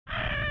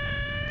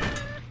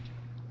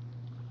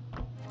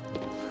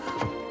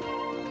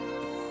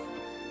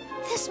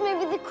This may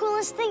be the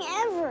coolest thing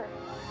ever.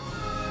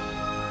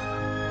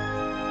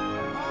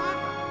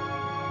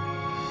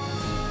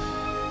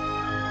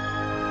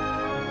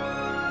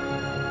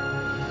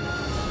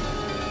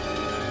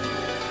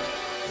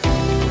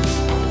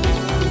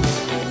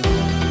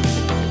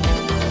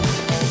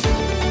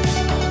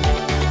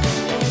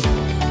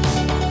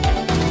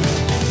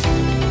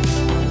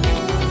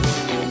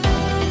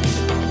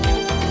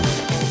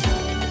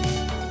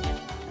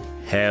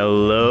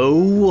 Hello,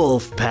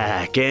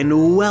 Wolfpack,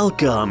 and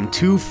welcome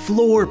to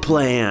Floor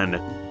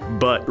Plan,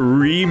 but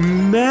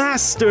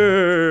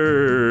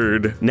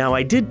remastered! Now,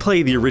 I did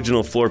play the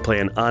original Floor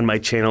Plan on my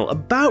channel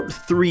about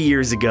 3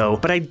 years ago,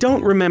 but I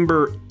don't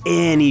remember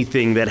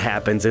anything that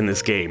happens in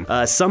this game.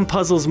 Some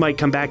puzzles might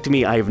come back to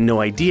me, I have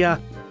no idea,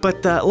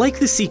 but like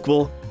the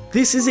sequel,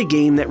 this is a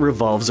game that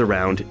revolves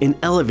around an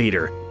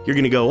elevator. You're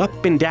gonna go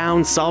up and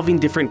down, solving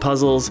different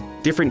puzzles,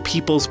 different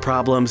people's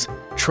problems,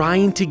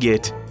 trying to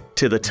get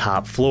to the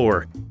top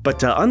floor.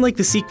 But unlike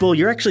the sequel,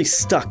 you're actually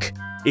stuck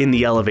in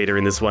the elevator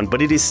in this one, but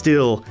it is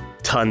still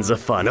tons of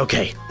fun.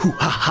 Okay,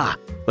 hoo-ha-ha,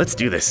 let's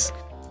do this.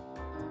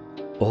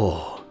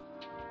 Oh,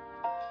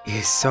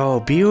 it's so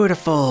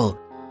beautiful.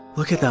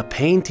 Look at the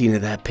painting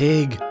of that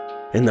pig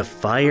and the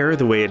fire,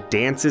 the way it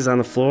dances on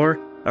the floor.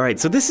 All right,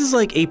 so this is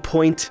like a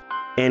point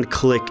and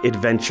click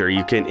adventure.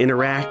 You can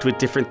interact with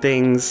different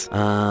things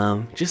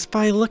just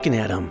by looking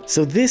at them.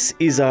 So this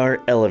is our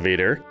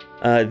elevator.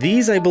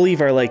 These, I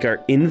believe, are like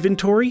our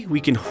inventory.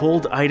 We can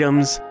hold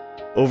items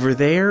over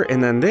there,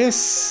 and then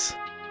this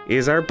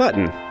is our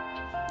button.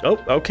 Oh,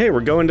 okay,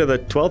 we're going to the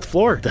 12th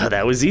floor.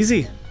 That was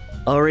easy.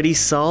 Already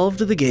solved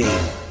the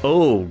game.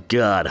 Oh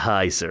God,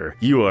 hi, sir.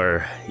 You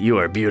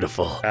are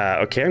beautiful.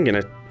 Okay, I'm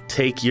gonna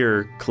take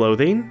your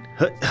clothing.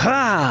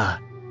 Ha!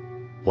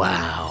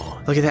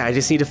 Wow, look at that. I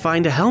just need to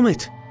find a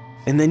helmet,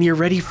 and then you're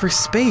ready for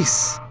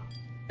space.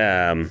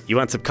 You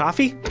want some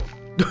coffee?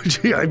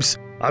 I'm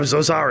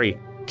so sorry.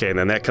 Okay, and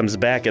then that comes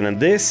back, and then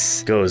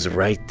this goes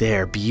right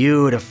there.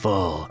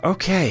 Beautiful.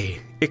 Okay,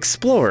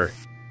 explore.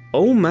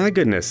 Oh my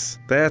goodness,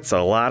 that's a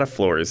lot of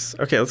floors.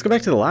 Okay, let's go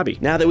back to the lobby.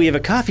 Now that we have a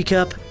coffee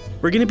cup,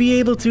 we're gonna be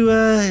able to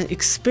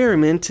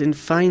experiment and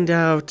find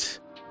out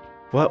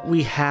what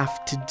we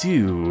have to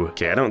do.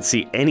 Okay, I don't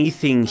see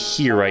anything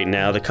here right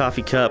now. The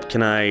coffee cup,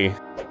 can I?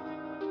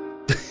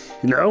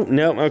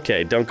 No,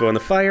 okay, don't go in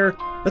the fire.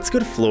 Let's go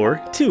to floor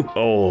 2.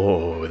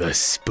 Oh, the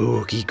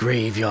spooky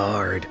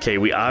graveyard. Okay,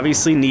 we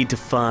obviously need to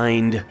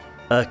find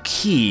a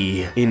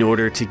key in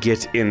order to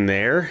get in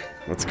there.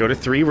 Let's go to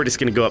 3. We're just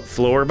gonna go up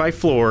floor by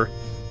floor.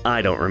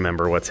 I don't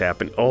remember what's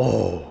happened.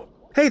 Oh,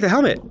 hey, the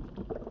helmet.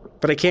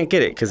 But I can't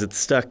get it because it's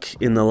stuck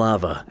in the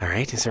lava. All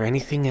right, is there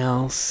anything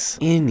else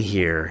in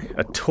here?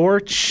 A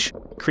torch,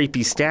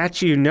 creepy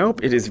statue.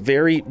 Nope, it is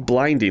very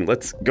blinding.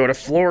 Let's go to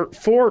floor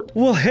 4.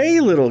 Well,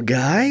 hey, little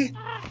guy.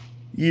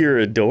 You're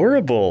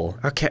adorable.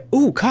 Okay,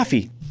 ooh,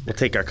 coffee. We'll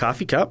take our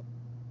coffee cup.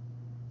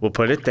 We'll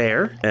put it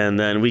there. And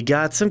then we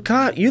got some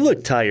You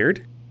look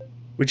tired.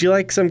 Would you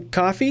like some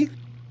coffee?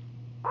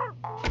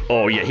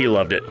 Oh yeah, he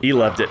loved it. He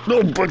loved it.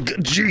 Oh, but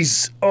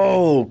jeez.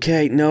 Oh,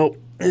 okay, no.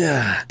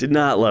 Ugh, did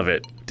not love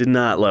it. Did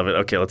not love it.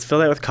 Okay, let's fill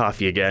that with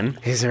coffee again.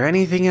 Is there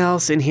anything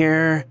else in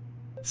here?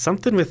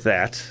 Something with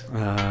that.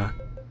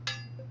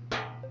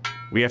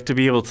 We have to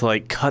be able to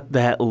like cut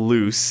that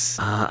loose.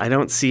 I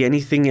don't see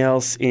anything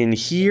else in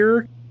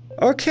here.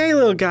 Okay,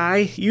 little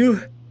guy,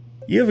 you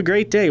have a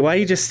great day. Why are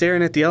you just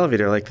staring at the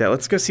elevator like that?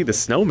 Let's go see the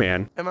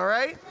snowman. Am I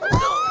right?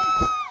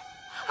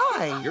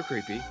 Hi. You're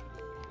creepy.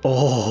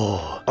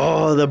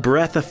 Oh, the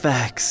breath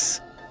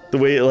effects. The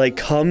way it like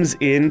comes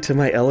into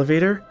my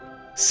elevator.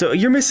 So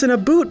you're missing a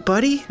boot,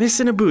 buddy.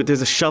 Missing a boot.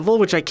 There's a shovel,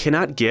 which I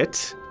cannot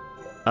get.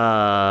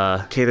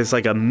 Okay, there's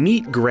like a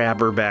meat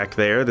grabber back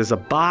there. There's a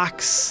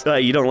box.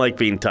 You don't like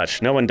being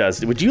touched. No one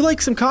does. Would you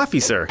like some coffee,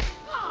 sir?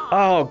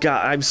 Oh,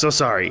 God, I'm so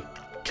sorry.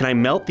 Can I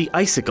melt the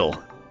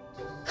icicle?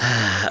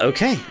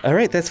 Okay, all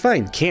right, that's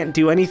fine. Can't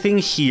do anything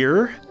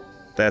here.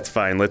 That's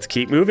fine. Let's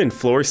keep moving.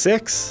 Floor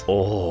 6.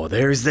 Oh,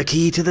 there's the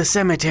key to the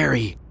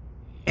cemetery.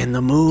 And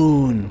the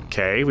moon.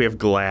 Okay, we have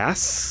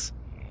glass.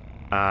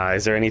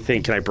 Is there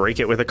anything? Can I break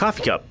it with a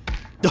coffee cup?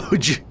 Oh,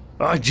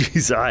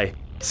 jeez,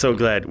 so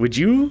glad. Would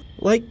you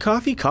like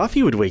coffee?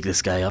 Coffee would wake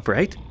this guy up,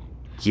 right?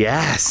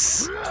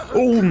 Yes.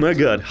 Oh my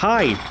God.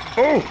 Hi.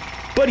 Oh,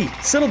 buddy,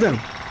 settle down.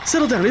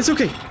 Settle down. It's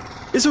okay.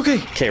 It's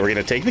okay. Okay, we're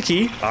gonna take the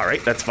key. All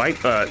right, that's fine.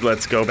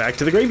 Let's go back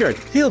to the graveyard.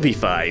 He'll be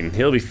fine.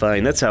 He'll be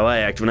fine. That's how I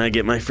act when I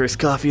get my first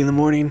coffee in the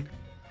morning.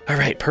 All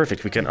right,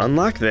 perfect. We can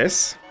unlock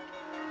this.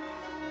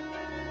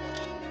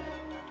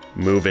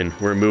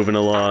 We're moving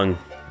along.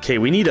 Okay,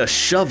 we need a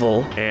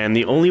shovel, and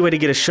the only way to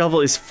get a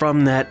shovel is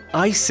from that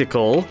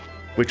icicle,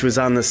 which was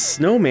on the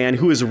snowman,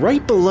 who is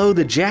right below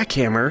the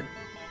jackhammer,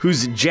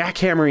 who's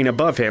jackhammering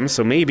above him,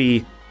 so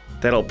maybe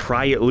that'll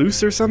pry it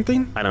loose or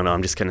something? I don't know,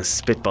 I'm just kind of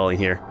spitballing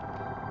here.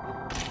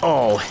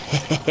 Oh,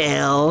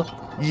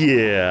 hell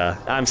yeah.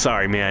 I'm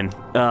sorry, man.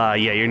 Yeah,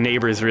 your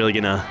neighbor is really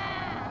gonna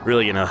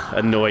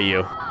annoy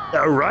you.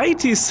 All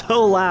right, he's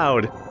so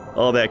loud.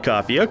 All that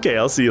coffee. Okay,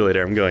 I'll see you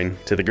later. I'm going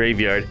to the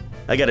graveyard.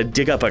 I gotta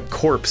dig up a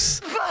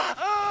corpse.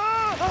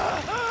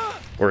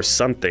 or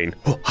something.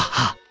 Oh, ha,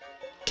 ha.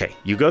 Okay,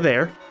 you go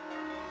there.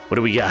 What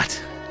do we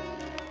got?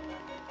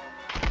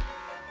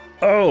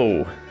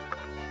 Oh.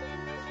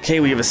 Okay,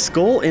 we have a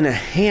skull and a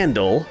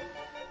handle.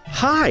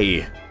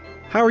 Hi.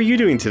 How are you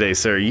doing today,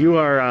 sir? You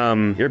are,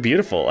 you're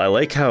beautiful. I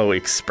like how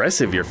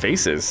expressive your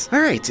face is. All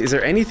right, is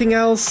there anything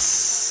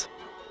else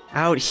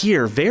out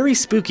here? Very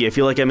spooky. I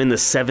feel like I'm in the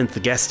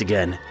 7th guest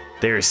again.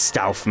 There's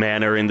Stauf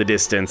Manor in the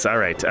distance. All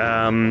right,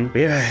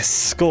 we have a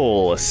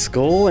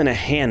skull and a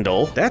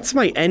handle. That's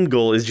my end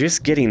goal, is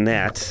just getting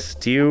that.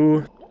 Do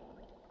you?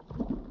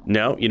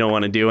 No, you don't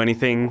want to do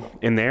anything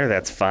in there?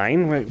 That's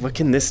fine. What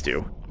can this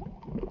do?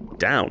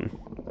 Down.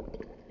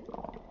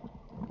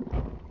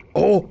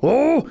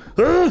 Hot.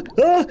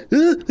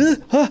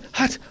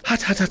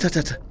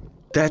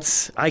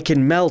 That's, I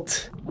can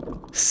melt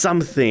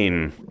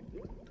something.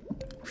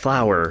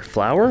 Flower.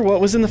 What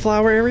was in the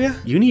flower area?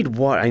 You need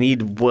water.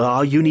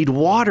 You need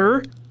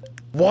water.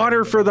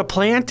 Water for the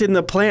plant in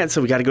the plant.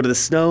 So we gotta go to the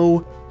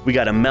snow. We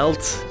gotta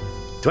melt.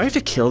 Do I have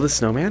to kill the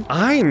snowman?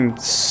 I'm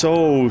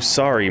so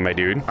sorry, my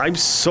dude. I'm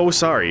so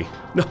sorry.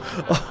 No.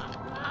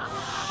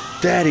 Oh,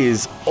 that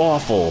is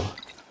awful.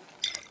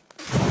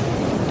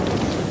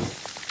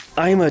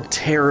 I'm a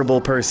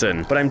terrible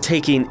person, but I'm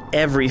taking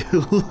every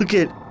look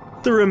at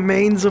the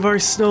remains of our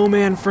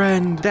snowman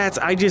friend.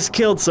 I just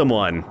killed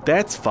someone.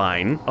 That's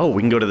fine. Oh,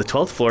 we can go to the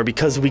 12th floor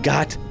because we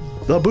got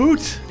the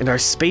boot. And our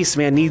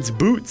spaceman needs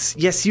boots.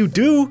 Yes, you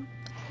do.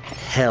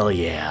 Hell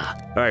yeah.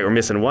 All right, we're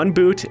missing 1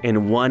 boot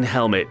and 1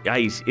 helmet.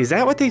 Is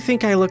that what they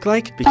think I look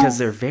like? Because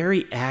they're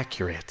very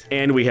accurate.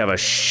 And we have a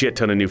shit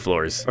ton of new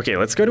floors. Okay,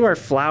 let's go to our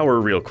flower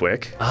real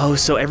quick. Oh,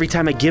 so every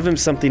time I give him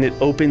something, it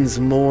opens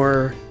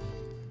more.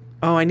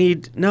 Oh,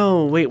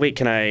 no, wait,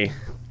 can I?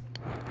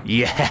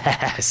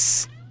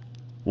 Yes.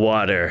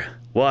 Water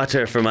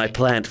for my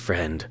plant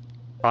friend.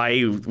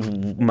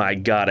 My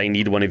God, I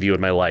need one of you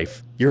in my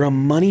life. You're a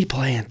money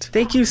plant.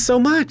 Thank you so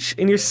much,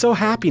 and you're so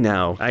happy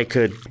now.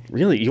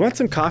 Really, you want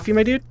some coffee,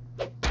 my dude?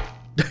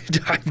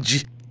 I'm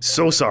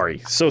so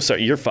sorry.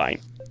 You're fine.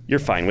 You're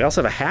fine. We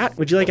also have a hat.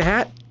 Would you like a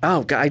hat?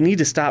 Oh, God, I need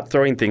to stop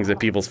throwing things at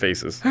people's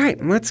faces. All right,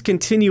 let's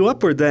continue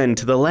upward then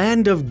to the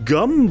land of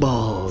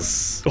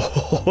gumballs.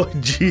 Oh,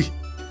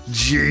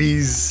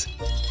 jeez.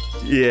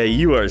 Yeah,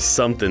 you are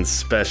something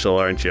special,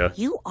 aren't you?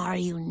 You are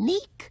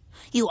unique.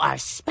 You are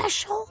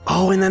special.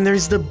 Oh, and then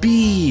there's the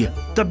bee.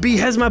 The bee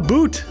has my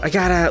boot. I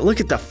gotta look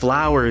at the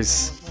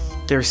flowers.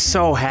 They're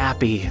so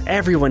happy.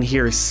 Everyone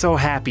here is so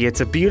happy.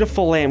 It's a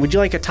beautiful land. Would you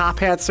like a top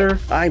hat, sir?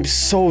 I'm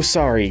so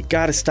sorry.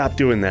 Gotta stop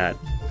doing that.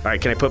 All right,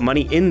 can I put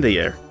money in the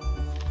air?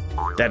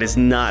 That is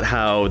not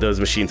how those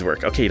machines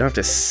work. Okay, you don't have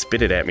to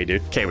spit it at me,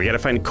 dude. Okay, we gotta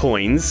find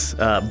coins.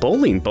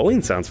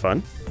 Bowling sounds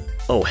fun.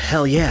 Oh,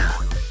 hell yeah.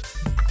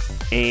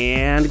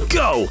 And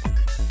go!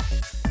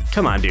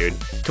 Come on, dude.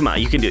 Come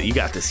on, you can do it. You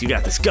got this,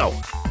 go.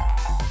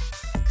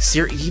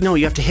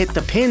 You have to hit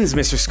the pins,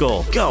 Mr.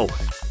 Skull. Go!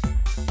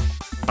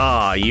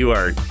 Ah, you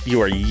are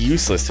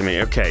useless to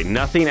me. Okay,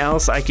 nothing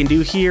else I can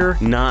do here.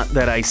 Not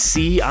that I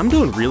see. I'm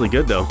doing really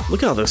good, though.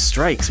 Look at all those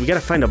strikes. We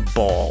gotta find a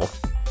ball.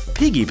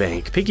 Piggy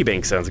bank. Piggy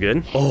bank sounds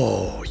good.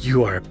 Oh,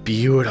 you are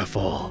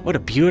beautiful. What a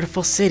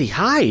beautiful city.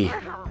 Hi.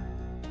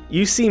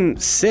 You seem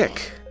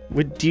sick.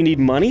 Do you need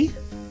money?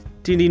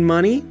 Do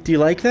you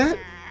like that?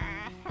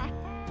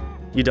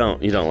 You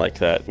don't like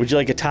that. Would you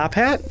like a top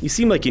hat? You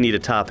seem like you need a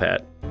top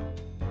hat.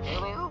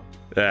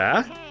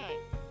 Yeah?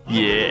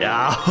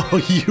 Yeah,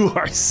 oh, you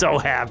are so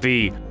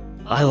happy.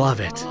 I love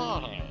it.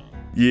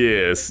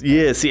 Yes,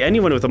 see,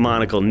 anyone with a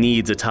monocle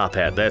needs a top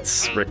hat.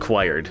 That's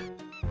required.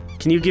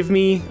 Can you give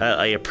me,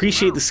 I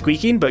appreciate the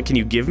squeaking, but can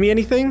you give me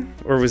anything?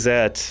 Or was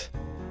that,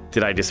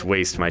 did I just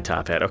waste my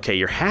top hat? Okay,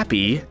 you're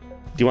happy. Do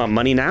you want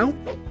money now?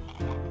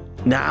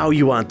 Now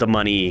you want the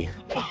money.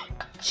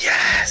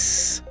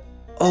 Yes.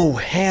 Oh,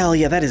 hell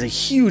yeah, that is a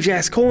huge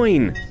ass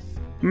coin.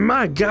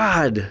 My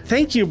God.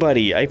 Thank you,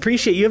 buddy. I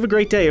appreciate you. Have a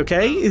great day,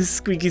 okay?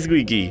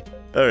 Squeaky.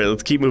 All right,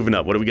 let's keep moving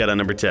up. What do we got on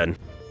number 10?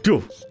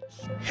 Go.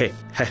 Hey,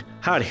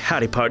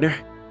 howdy, partner.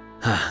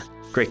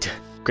 Great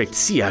to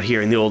see you out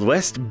here in the Old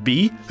West,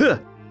 B.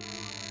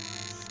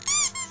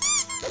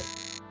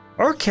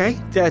 Okay,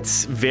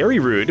 that's very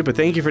rude, but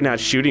thank you for not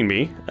shooting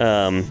me.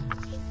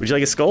 Would you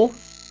like a skull?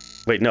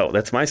 Wait, no,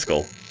 that's my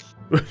skull.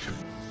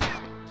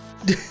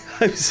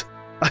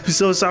 I'm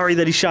so sorry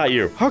that he shot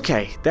you.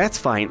 Okay, that's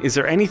fine. Is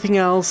there anything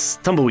else?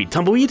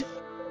 Tumbleweed?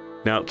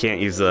 No, can't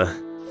use the...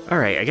 All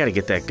right, I gotta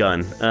get that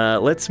gun.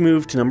 Let's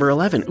move to number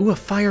 11. Ooh, a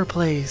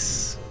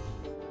fireplace.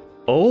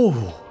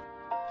 Oh,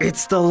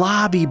 it's the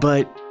lobby,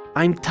 but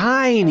I'm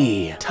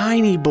tiny.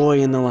 Tiny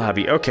boy in the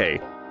lobby. Okay,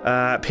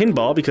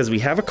 pinball, because we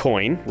have a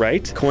coin,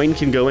 right? Coin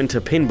can go into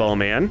Pinball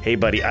Man. Hey,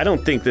 buddy, I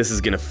don't think this is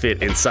gonna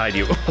fit inside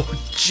you.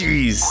 Oh,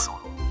 jeez.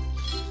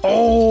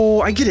 Oh,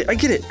 I get it.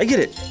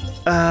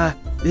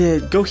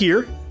 Go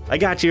here. I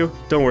got you.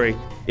 Don't worry.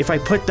 If I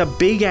put the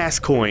big ass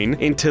coin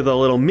into the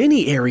little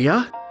mini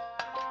area,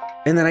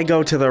 and then I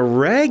go to the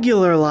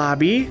regular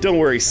lobby, don't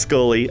worry,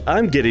 Scully,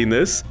 I'm getting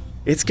this.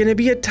 It's gonna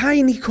be a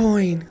tiny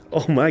coin.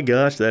 Oh my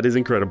gosh, that is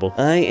incredible.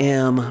 I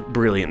am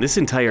brilliant. This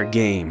entire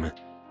game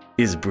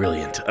is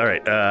brilliant. All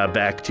right,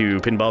 back to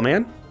Pinball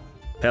Man.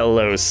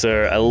 Hello,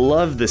 sir. I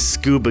love the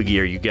scuba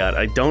gear you got.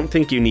 I don't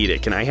think you need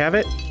it. Can I have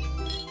it?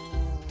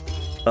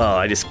 Oh,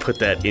 I just put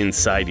that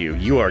inside you.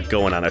 You are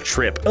going on a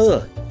trip.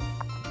 Ugh.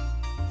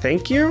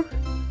 Thank you?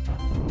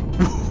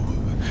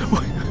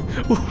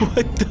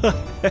 What the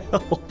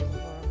hell?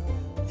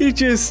 You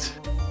just...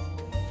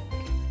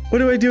 What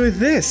do I do with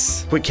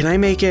this? Wait, can I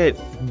make it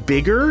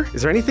bigger?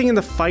 Is there anything in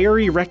the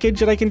fiery wreckage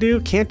that I can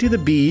do? Can't do the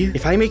bee.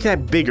 If I make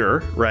that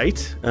bigger,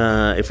 right?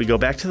 If we go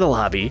back to the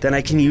lobby, then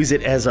I can use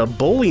it as a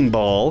bowling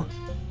ball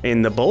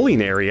in the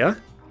bowling area.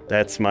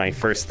 That's my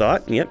first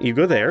thought. Yep, you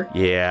go there.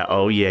 Yeah,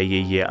 oh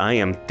yeah. I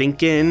am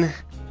thinking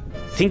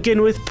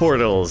with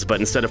portals, but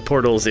instead of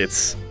portals,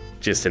 it's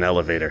just an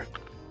elevator.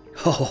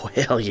 Oh,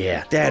 hell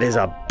yeah. That is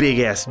a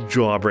big-ass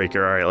jawbreaker.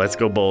 All right, let's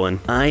go bowling.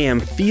 I am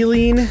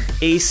feeling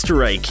a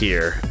strike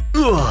here.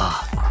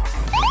 Ugh.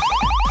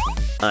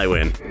 I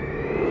win.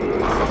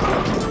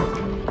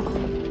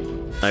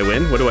 I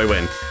win? What do I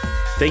win?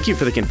 Thank you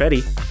for the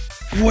confetti.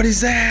 What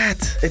is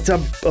that? It's a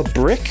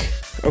brick?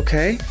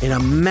 Okay. And a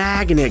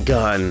magnet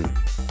gun.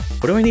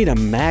 What do I need a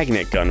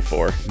magnet gun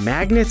for?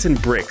 Magnets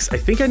and bricks. I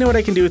think I know what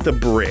I can do with the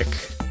brick.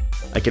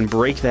 I can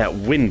break that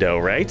window,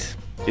 right?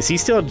 Is he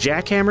still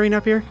jackhammering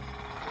up here?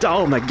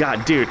 Oh my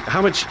god, dude,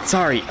 how much?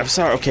 Sorry, I'm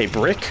sorry. Okay,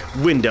 brick,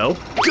 window,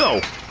 go!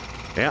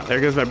 Yeah,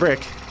 there goes my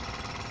brick.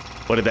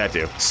 What did that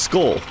do?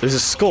 Skull. There's a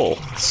skull.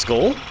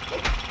 Skull?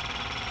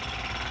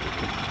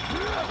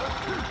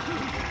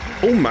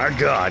 Oh my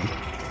god.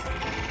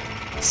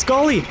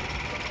 Scully!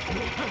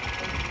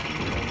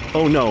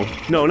 Oh no,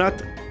 no,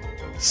 not...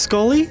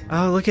 Scully?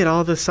 Oh, look at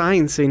all the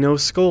signs say no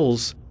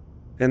skulls.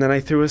 And then I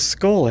threw a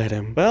skull at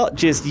him. Well,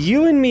 just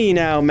you and me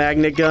now,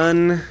 Magnet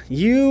Gun.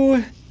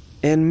 You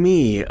and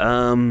me.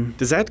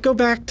 Does that go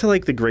back to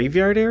like the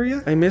graveyard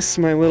area? I miss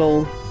my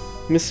little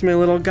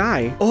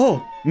guy.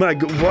 Oh my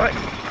god, what?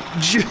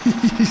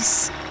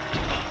 Jeez.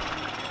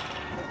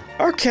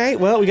 Okay,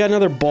 well, we got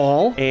another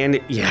ball.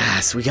 And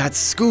yes, we got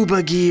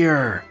scuba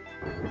gear.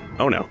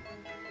 Oh no.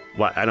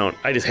 What?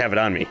 I just have it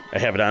on me. I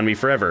have it on me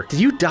forever. Did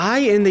you die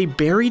and they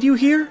buried you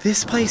here?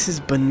 This place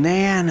is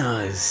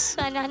bananas.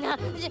 Banana.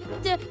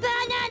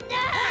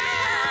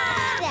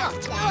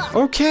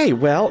 Okay,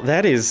 well,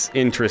 that is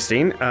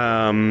interesting.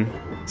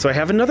 So I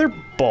have another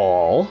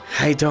ball.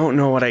 I don't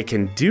know what I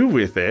can do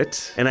with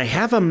it. And I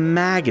have a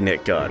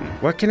magnet gun.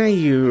 What can I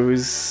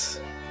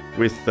use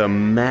with the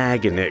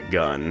magnet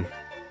gun?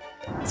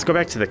 Let's go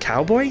back to the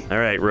cowboy. All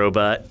right,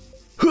 robot.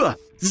 Huh,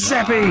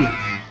 zapping!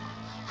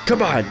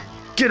 Come on.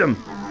 Get him!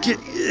 Get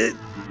it!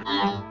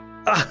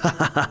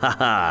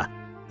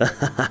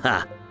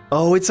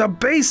 Oh, it's a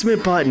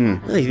basement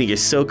button! Oh, you think you're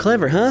so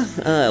clever, huh?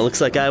 Looks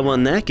like I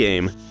won that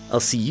game.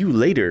 I'll see you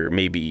later,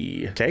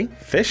 maybe. Okay,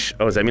 fish?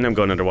 Oh, does that mean I'm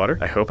going underwater?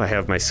 I hope I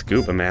have my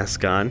scuba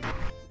mask on.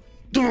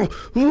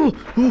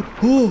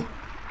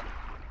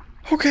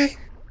 Okay.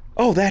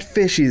 Oh, that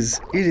fish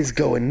it is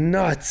going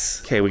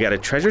nuts. Okay, we got a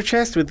treasure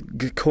chest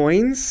with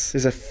coins.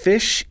 There's a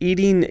fish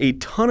eating a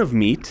ton of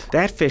meat.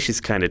 That fish is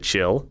kind of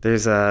chill.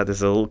 There's a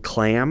little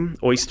clam,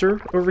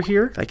 oyster over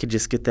here. If I could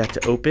just get that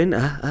to open.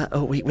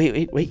 Oh,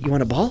 wait. You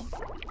want a ball?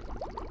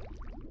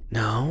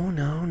 No.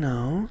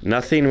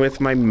 Nothing with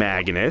my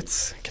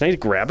magnets. Can I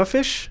grab a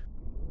fish?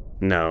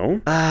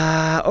 No.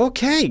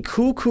 Okay.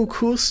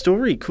 Cool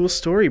story. Cool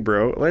story,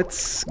 bro.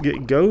 Let's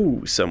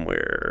go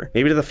somewhere.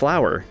 Maybe to the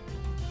flower.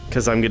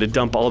 Because I'm gonna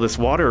dump all this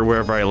water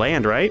wherever I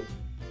land, right?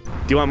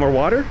 Do you want more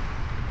water?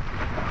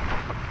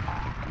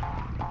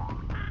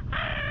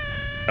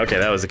 Okay,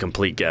 that was a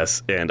complete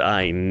guess, and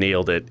I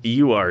nailed it.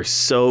 You are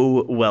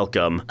so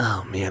welcome.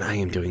 Oh man, I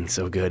am doing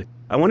so good.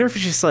 I wonder if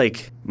it's just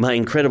like my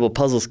incredible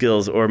puzzle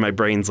skills or my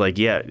brain's like,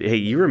 yeah, hey,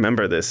 you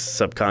remember this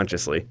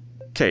subconsciously.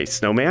 Okay,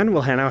 Snowman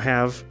will now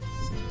have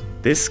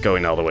this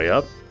going all the way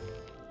up.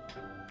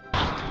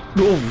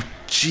 Oh,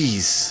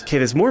 jeez. Okay,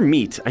 there's more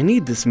meat. I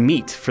need this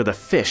meat for the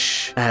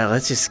fish.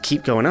 Let's just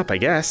keep going up, I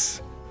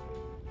guess.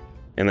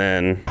 And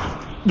then...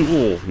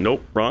 Oh,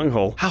 nope, wrong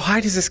hole. How high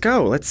does this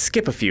go? Let's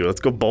skip a few. Let's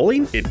go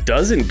bowling? It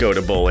doesn't go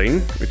to bowling,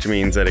 which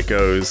means that it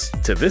goes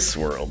to this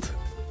world.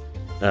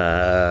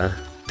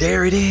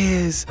 There it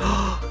is.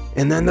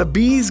 And then the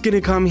bee's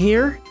gonna come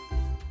here.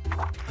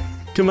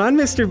 Come on,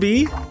 Mr.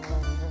 Bee.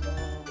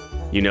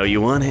 You know you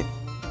want it.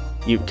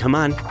 Come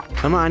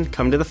on,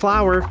 come to the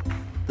flower.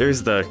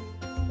 There's the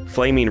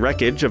flaming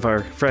wreckage of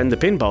our friend the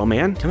Pinball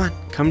Man. Come on,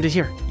 come to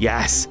here.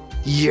 Yes,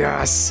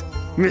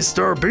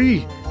 Mr.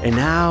 B. And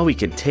now we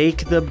can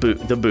take the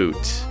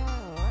boot.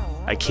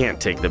 I can't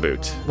take the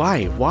boot.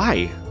 Why?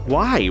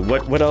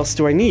 What else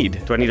do I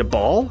need? Do I need a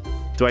ball?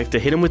 Do I have to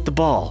hit him with the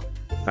ball?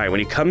 All right,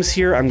 when he comes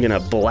here, I'm gonna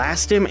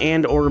blast him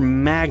and or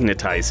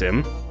magnetize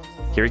him.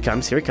 Here he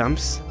comes.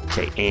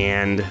 Okay,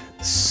 and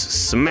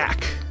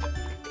smack.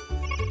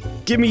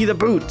 Give me the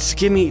boots.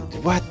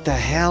 What the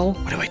hell?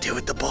 What do I do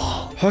with the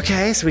ball?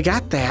 Okay, so we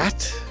got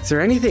that. Is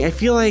there anything? I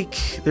feel like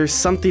there's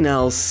something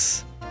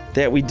else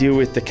that we do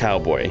with the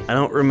cowboy. I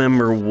don't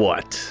remember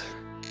what.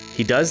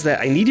 He does that.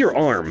 I need your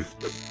arm.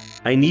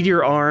 And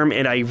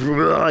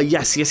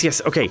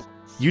yes. Okay,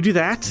 you do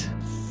that.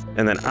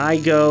 And then I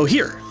go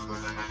here.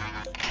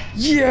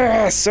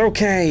 Yes,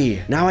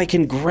 okay. Now I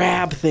can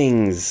grab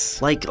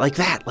things. Like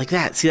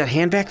that. See that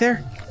hand back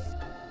there?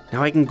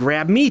 Now I can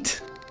grab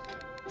meat.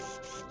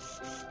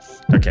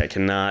 Okay, I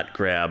cannot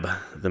grab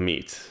the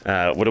meat.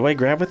 What do I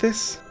grab with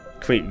this?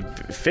 Can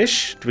we,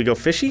 fish? Do we go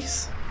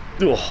fishies?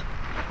 Ugh.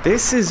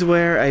 This is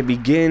where I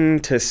begin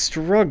to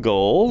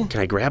struggle. Can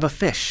I grab a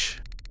fish?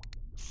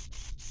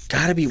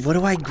 Gotta be, what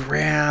do I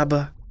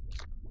grab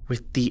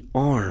with the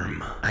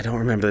arm? I don't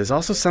remember. There's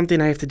also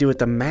something I have to do with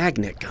the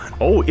magnet gun.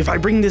 Oh, if I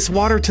bring this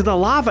water to the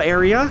lava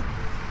area.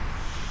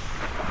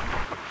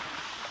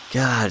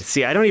 God,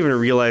 see, I don't even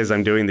realize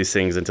I'm doing these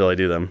things until I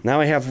do them. Now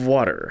I have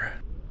water.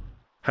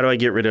 How do I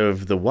get rid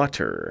of the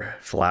water?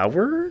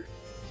 Flower?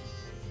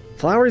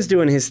 Flower's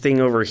doing his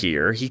thing over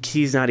here.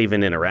 He's not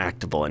even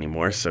interactable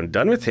anymore, so I'm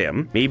done with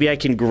him. Maybe I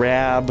can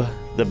grab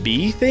the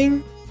bee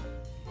thing?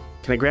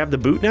 Can I grab the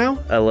boot now?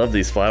 I love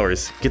these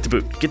flowers. Get the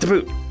boot, get the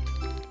boot.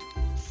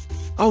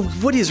 Oh,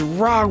 what is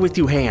wrong with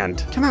you,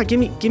 hand? Come on, give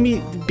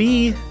me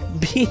bee.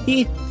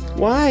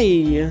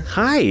 Why?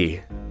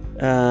 Hi.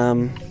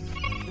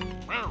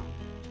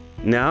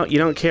 No, you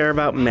don't care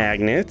about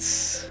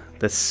magnets.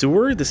 The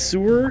sewer?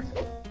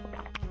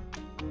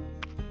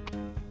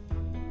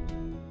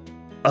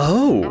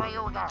 Oh,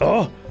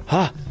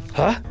 huh?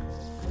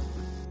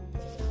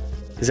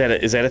 Is that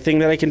a thing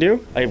that I can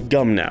do? I have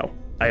gum now,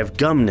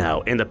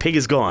 and the pig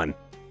is gone.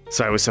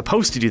 So I was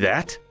supposed to do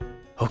that.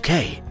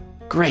 Okay,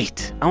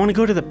 great. I want to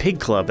go to the pig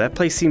club. That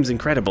place seems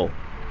incredible.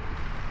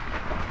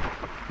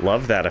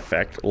 Love that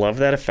effect,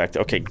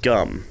 Okay,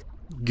 gum.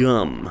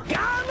 Gum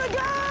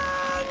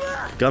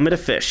at a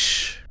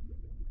fish.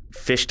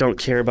 Fish don't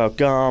care about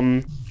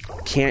gum.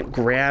 Can't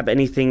grab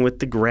anything with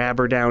the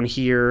grabber down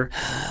here.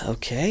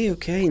 Okay,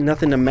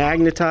 nothing to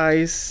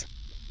magnetize.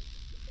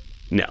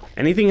 No.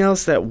 Anything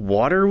else that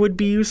water would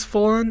be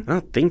useful on? I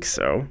don't think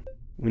so.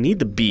 We need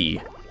the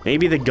bee.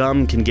 Maybe the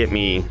gum can get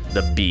me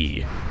the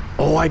bee.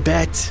 Oh, I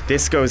bet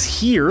this goes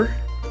here,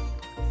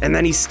 and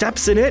then he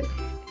steps in it,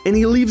 and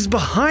he leaves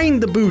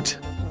behind the boot.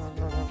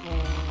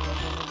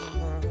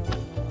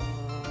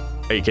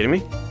 Are you kidding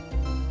me?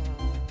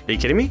 You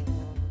kidding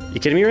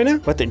me right now?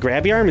 What, the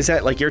grabby arm? Is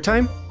that like your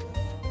time?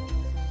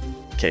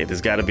 Okay,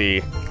 there's gotta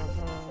be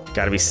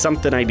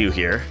something I do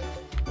here.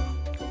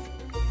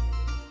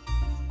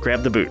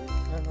 Grab the boot.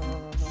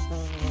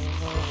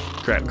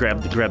 Grab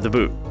the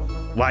boot.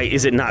 Why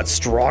is it not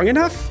strong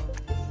enough?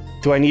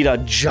 Do I need a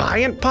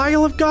giant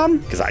pile of gum?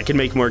 Because I can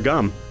make more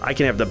gum. I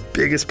can have the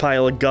biggest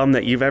pile of gum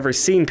that you've ever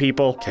seen,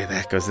 people. Okay,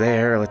 that goes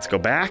there. Let's go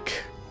back.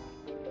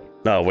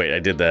 Oh, wait, I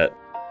did that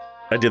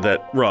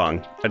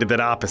wrong. I did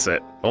that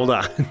opposite. Hold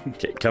on.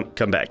 Okay,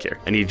 come back here.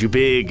 I need you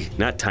big,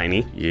 not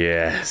tiny.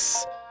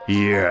 Yes,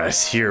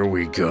 here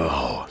we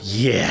go.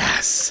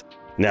 Yes.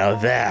 Now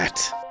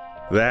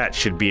that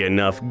should be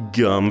enough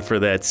gum for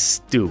that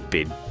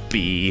stupid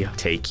bee.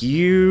 Take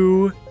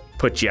you,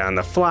 put you on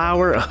the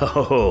flower.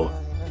 Oh,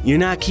 you're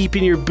not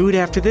keeping your boot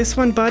after this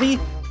one, buddy?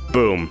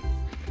 Boom.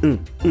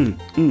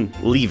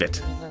 Leave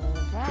it.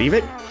 Leave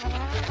it?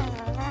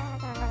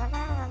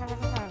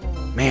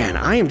 Man,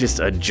 I am just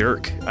a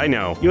jerk. I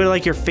know. You had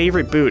like your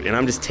favorite boot, and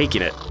I'm just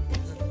taking it.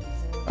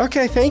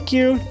 Okay, thank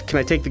you. Can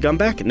I take the gum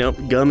back? Nope,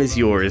 gum is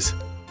yours.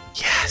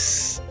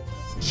 Yes.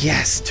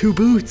 Yes, 2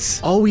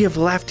 boots. All we have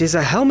left is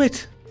a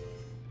helmet.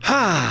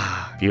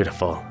 Ha!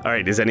 Beautiful. All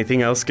right, is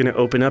anything else gonna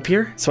open up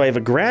here? So I have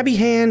a grabby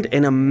hand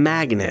and a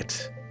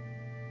magnet.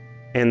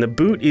 And the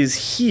boot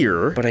is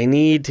here, but I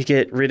need to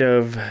get rid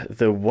of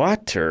the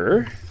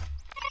water.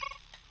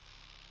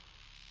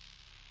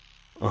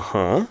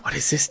 What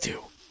does this do?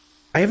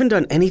 I haven't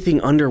done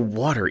anything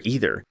underwater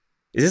either.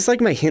 Is this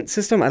like my hint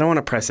system? I don't want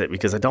to press it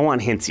because I don't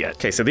want hints yet.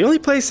 Okay, so the only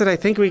place that I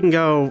think we can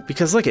go,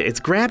 because look, it's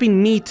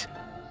grabbing meat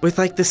with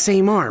like the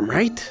same arm,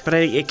 right? But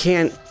it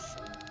can't,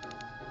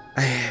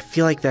 I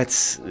feel like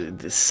that's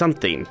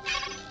something.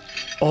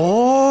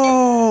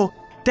 Oh,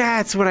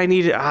 that's what I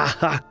needed.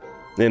 Ah,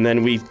 and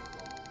then we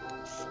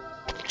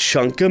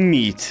chunk of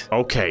meat.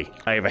 Okay,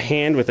 I have a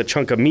hand with a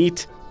chunk of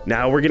meat.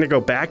 Now we're gonna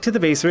go back to the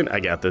basement. I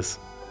got this.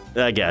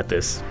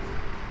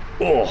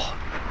 Oh,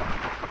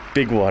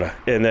 big water.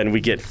 And then we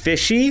get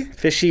fishy.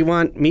 Fishy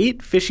want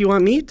meat? Fishy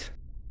want meat?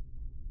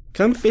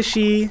 Come,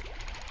 fishy.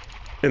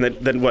 And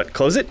then what?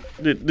 Close it?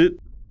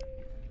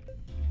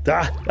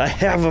 I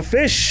have a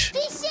fish.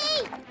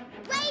 Fishy!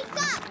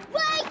 Wake up!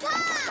 Wake up!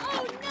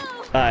 Oh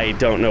no! I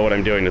don't know what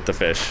I'm doing with the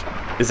fish.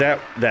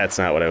 That's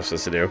not what I was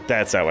supposed to do.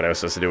 That's not what I was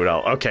supposed to do at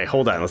all. Okay,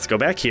 hold on. Let's go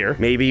back here.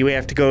 Maybe we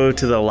have to go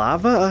to the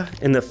lava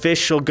and the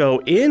fish will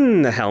go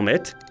in the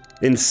helmet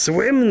and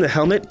swim the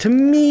helmet to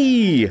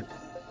me.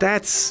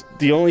 That's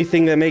the only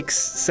thing that makes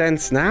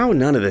sense now.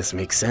 None of this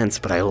makes sense,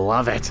 but I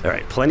love it. All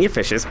right, plenty of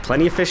fishes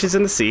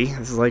in the sea.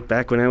 This is like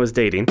back when I was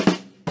dating.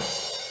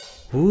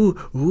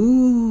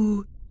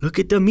 Ooh, look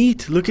at the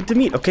meat,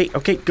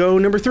 Okay, go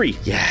number 3.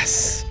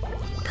 Yes,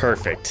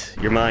 perfect.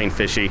 You're mine,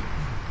 fishy.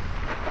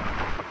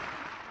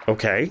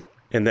 Okay,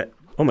 and that,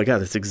 oh my God,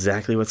 that's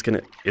exactly what's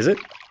gonna, is it?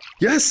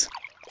 Yes,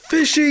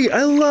 fishy,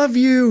 I love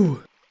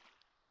you.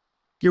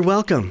 You're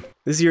welcome.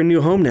 This is your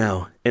new home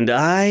now. And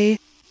I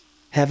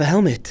have a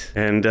helmet.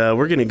 And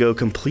we're gonna go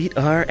complete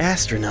our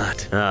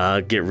astronaut.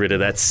 Get rid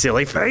of that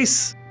silly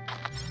face.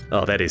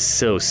 Oh, that is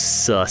so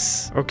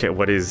sus. Okay,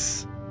 what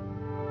is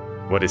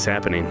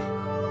happening?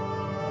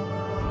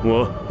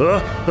 Whoa,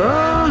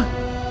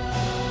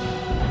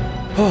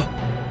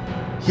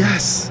 Oh,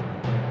 yes.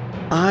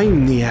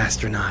 I'm the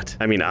astronaut.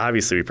 I mean,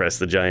 obviously we pressed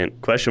the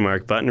giant question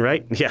mark button,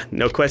 right? Yeah,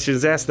 no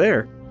questions asked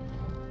there.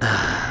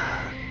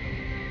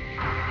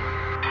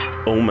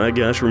 Oh my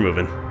gosh, we're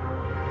moving.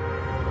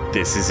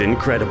 This is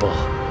incredible.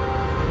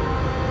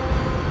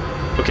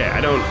 Okay,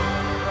 I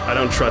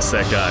don't trust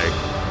that guy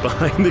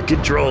behind the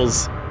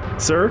controls.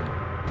 Sir?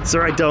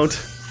 Sir, I don't.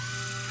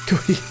 Can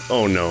we,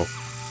 oh no.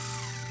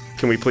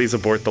 Can we please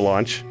abort the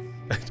launch?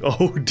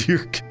 Oh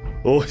dear.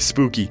 Oh,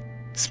 spooky.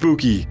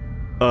 Spooky.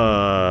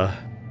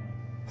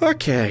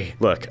 Okay.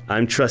 Look,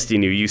 I'm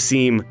trusting you. You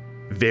seem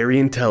very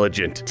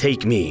intelligent.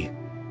 Take me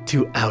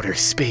to outer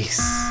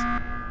space.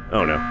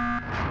 Oh no.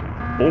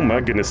 Oh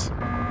my goodness.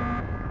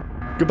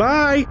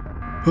 Goodbye!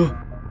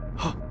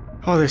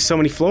 Oh, there's so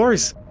many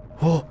floors.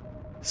 Oh,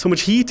 so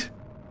much heat.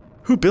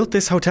 Who built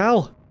this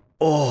hotel?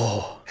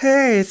 Oh,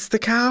 hey, it's the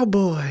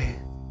Cowboy.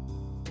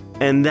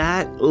 And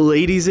that,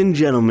 ladies and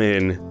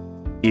gentlemen,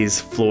 is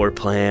Floor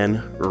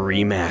Plan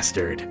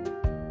Remastered.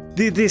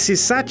 This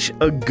is such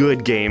a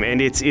good game,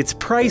 and it's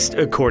priced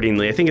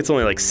accordingly. I think it's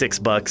only like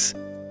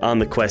 $6 on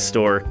the Quest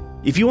store.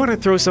 If you want to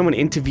throw someone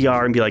into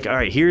VR and be like, all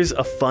right, here's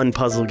a fun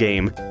puzzle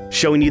game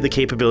showing you the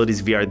capabilities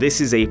of VR,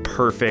 this is a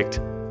perfect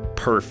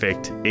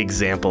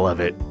example of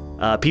it.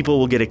 People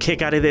will get a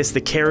kick out of this. The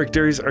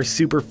characters are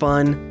super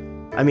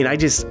fun. I mean, I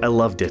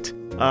loved it.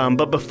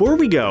 But before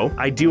we go,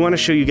 I do want to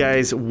show you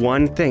guys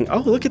one thing. Oh,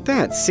 look at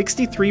that.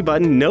 63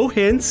 button, no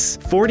hints,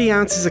 40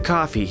 ounces of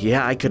coffee.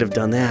 Yeah, I could have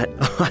done that.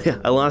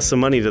 I lost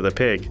some money to the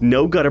pig.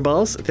 No gutter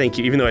balls. Thank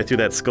you, even though I threw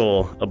that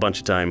skull a bunch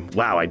of time.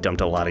 Wow, I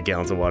dumped a lot of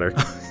gallons of water.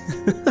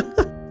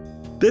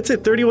 That's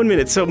it, 31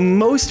 minutes. So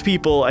most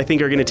people, I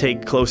think, are gonna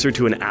take closer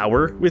to an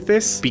hour with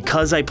this.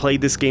 Because I played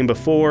this game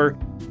before,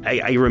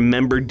 I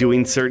remember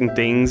doing certain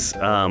things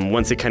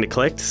once it kind of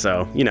clicked.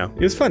 So, you know,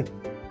 it was fun.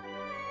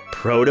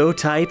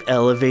 Prototype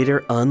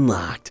elevator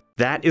unlocked.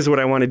 That is what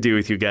I want to do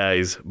with you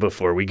guys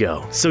before we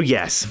go. So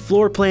yes,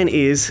 Floor Plan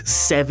is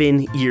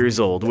 7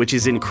 years old, which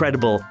is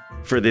incredible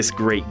for this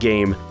great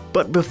game.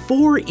 But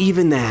before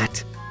even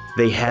that,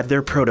 they had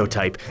their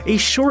prototype, a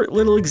short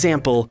little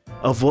example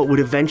of what would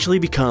eventually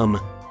become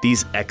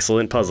these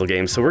excellent puzzle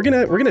games. So we're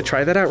gonna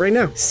try that out right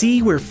now.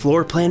 See where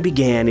Floor Plan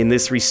began in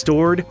this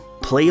restored,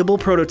 playable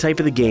prototype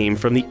of the game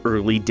from the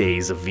early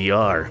days of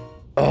VR.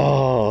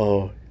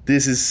 Oh,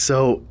 this is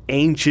so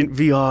ancient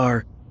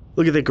VR.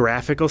 Look at the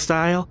graphical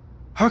style.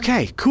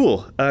 Okay,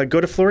 cool.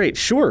 Go to floor 8.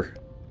 Sure,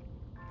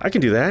 I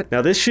can do that.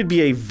 Now this should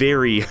be a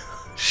very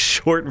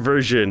short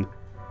version.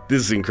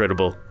 This is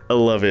incredible. I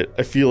love it.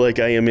 I feel like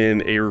I am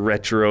in a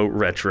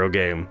retro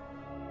game.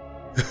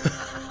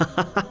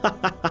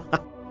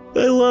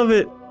 I love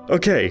it.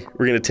 Okay,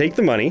 we're gonna take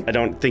the money. I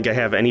don't think I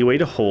have any way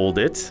to hold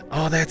it.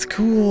 Oh, that's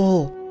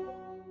cool.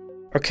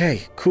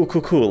 Okay,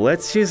 cool.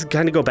 Let's just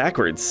kind of go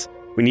backwards.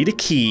 We need a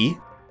key.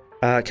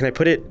 Can I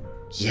put it?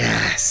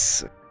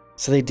 Yes.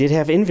 So they did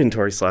have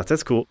inventory slots.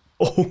 That's cool.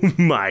 Oh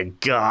my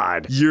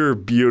god. You're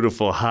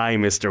beautiful. Hi,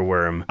 Mr.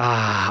 Worm.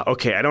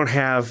 Okay,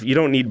 you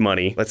don't need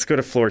money. Let's go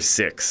to floor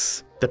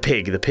 6. The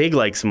pig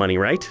likes money,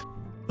 right?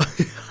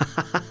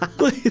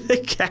 Look at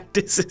the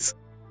cactuses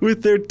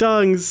with their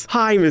tongues.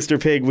 Hi,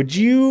 Mr. Pig. Would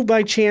you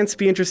by chance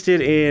be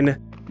interested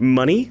in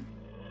money?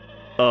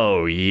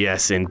 Oh,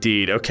 yes,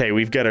 indeed. Okay,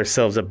 we've got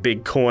ourselves a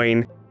big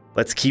coin.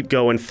 Let's keep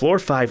going. Floor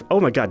 5.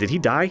 Oh my god, did he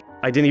die?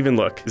 I didn't even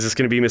look. Is this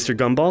gonna be Mr.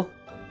 Gumball?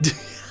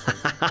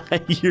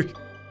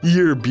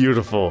 You're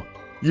beautiful.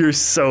 You're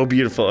so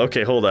beautiful.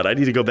 Okay, hold on. I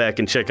need to go back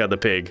and check out the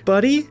pig.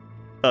 Buddy?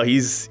 Oh,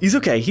 he's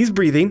okay. He's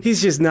breathing. He's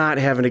just not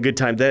having a good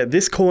time.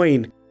 This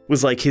coin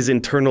was like his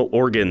internal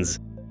organs,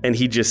 and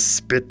he just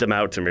spit them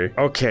out to me.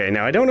 Okay,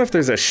 now I don't know if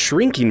there's a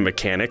shrinking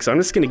mechanic, so I'm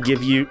just gonna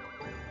give you...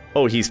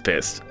 Oh, he's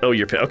pissed. Oh,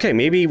 you're pissed. Okay,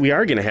 maybe we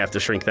are gonna have to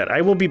shrink that.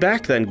 I will be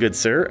back then, good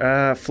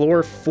sir.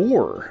 Floor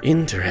 4.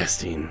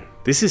 Interesting.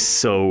 This is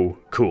so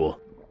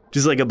cool.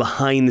 Just like a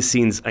behind the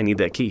scenes, I need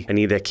that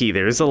key.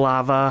 There's the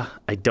lava.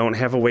 I don't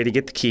have a way to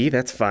get the key,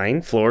 that's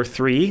fine. Floor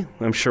 3,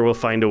 I'm sure we'll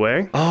find a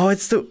way. Oh,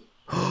 it's the...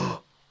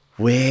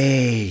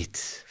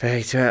 Wait.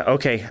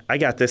 Okay, I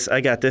got this.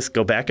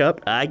 Go back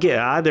up.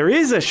 There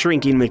is a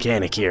shrinking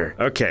mechanic here.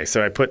 Okay,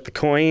 so I put the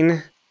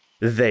coin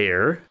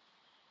there.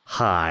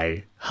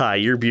 Hi,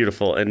 you're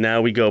beautiful. And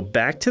now we go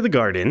back to the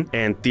garden,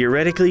 and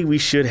theoretically we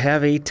should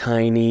have a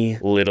tiny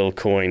little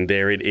coin.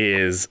 There it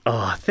is.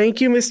 Oh, thank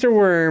you, Mr.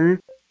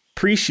 Worm.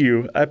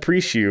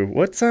 Appreciate you.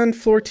 What's on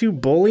floor 2?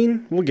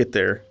 Bowling? We'll get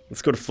there.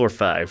 Let's go to floor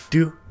 5.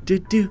 Do,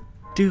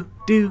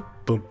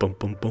 boom, Boom, boom,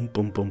 boom, boom,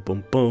 boom, boom,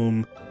 boom,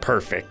 boom.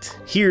 Perfect.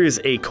 Here's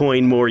a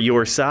coin more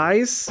your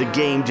size. The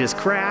game just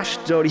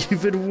crashed. Don't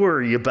even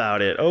worry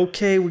about it.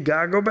 Okay, we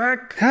gotta go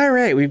back. All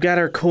right, we've got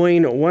our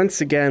coin once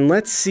again.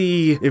 Let's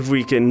see if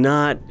we can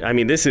not... I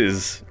mean, this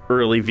is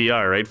early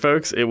VR, right,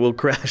 folks? It will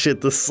crash at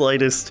the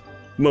slightest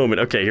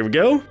moment. Okay, here we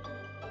go.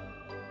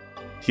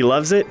 He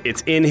loves it.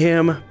 It's in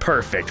him.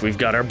 Perfect. We've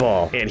got our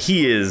ball. And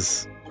he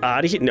is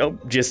out of here.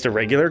 Nope, just a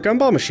regular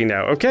gumball machine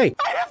now. Okay.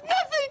 I have nothing!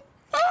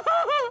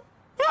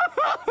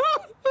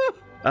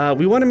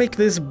 We want to make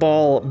this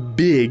ball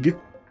big,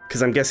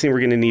 because I'm guessing we're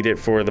going to need it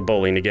for the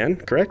bowling again,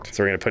 correct?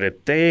 So we're going to put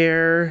it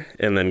there,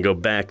 and then go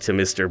back to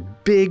Mr.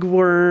 Big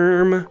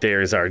Worm.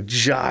 There's our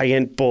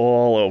giant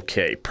ball.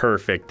 Okay,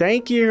 perfect.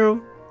 Thank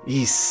you.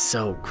 He's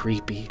so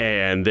creepy.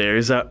 And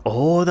there's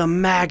the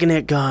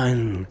magnet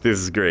gun. This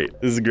is great.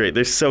 This is great.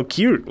 They're so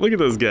cute. Look at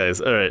those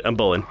guys. All right, I'm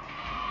bowling.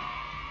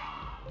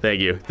 Thank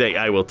you.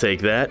 I will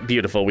take that.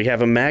 Beautiful. We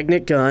have a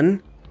magnet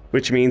gun,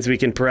 which means we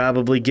can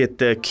probably get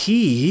the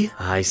key.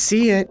 I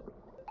see it.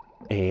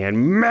 And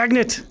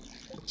magnet.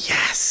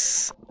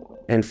 Yes.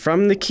 And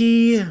from the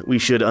key, we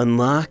should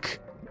unlock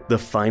the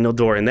final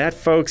door. And that,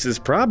 folks, is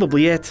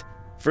probably it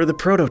for the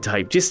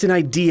prototype. Just an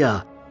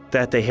idea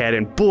that they had,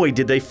 and boy,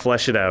 did they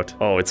flesh it out.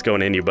 Oh, it's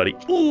going in you, buddy.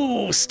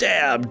 Ooh,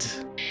 stabbed.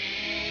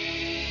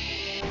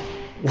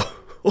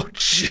 Oh,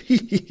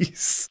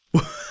 jeez.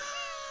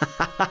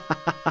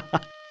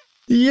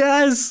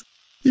 Yes.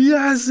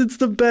 Yes, it's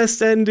the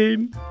best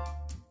ending.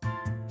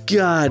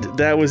 God,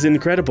 that was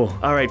incredible.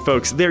 All right,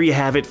 folks, there you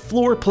have it.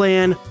 Floor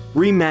Plan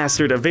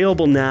Remastered,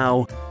 available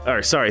now.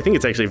 Or sorry, I think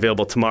it's actually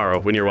available tomorrow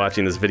when you're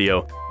watching this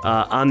video.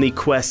 On the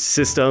Quest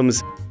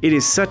systems. It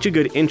is such a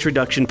good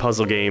introduction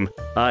puzzle game.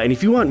 And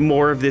if you want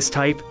more of this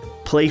type,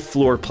 play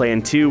Floor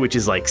Plan 2, which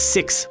is like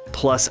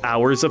 6+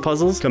 hours of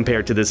puzzles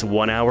compared to this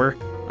 1 hour.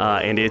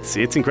 And it's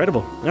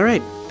incredible. All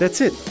right, that's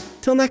it.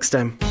 Till next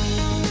time.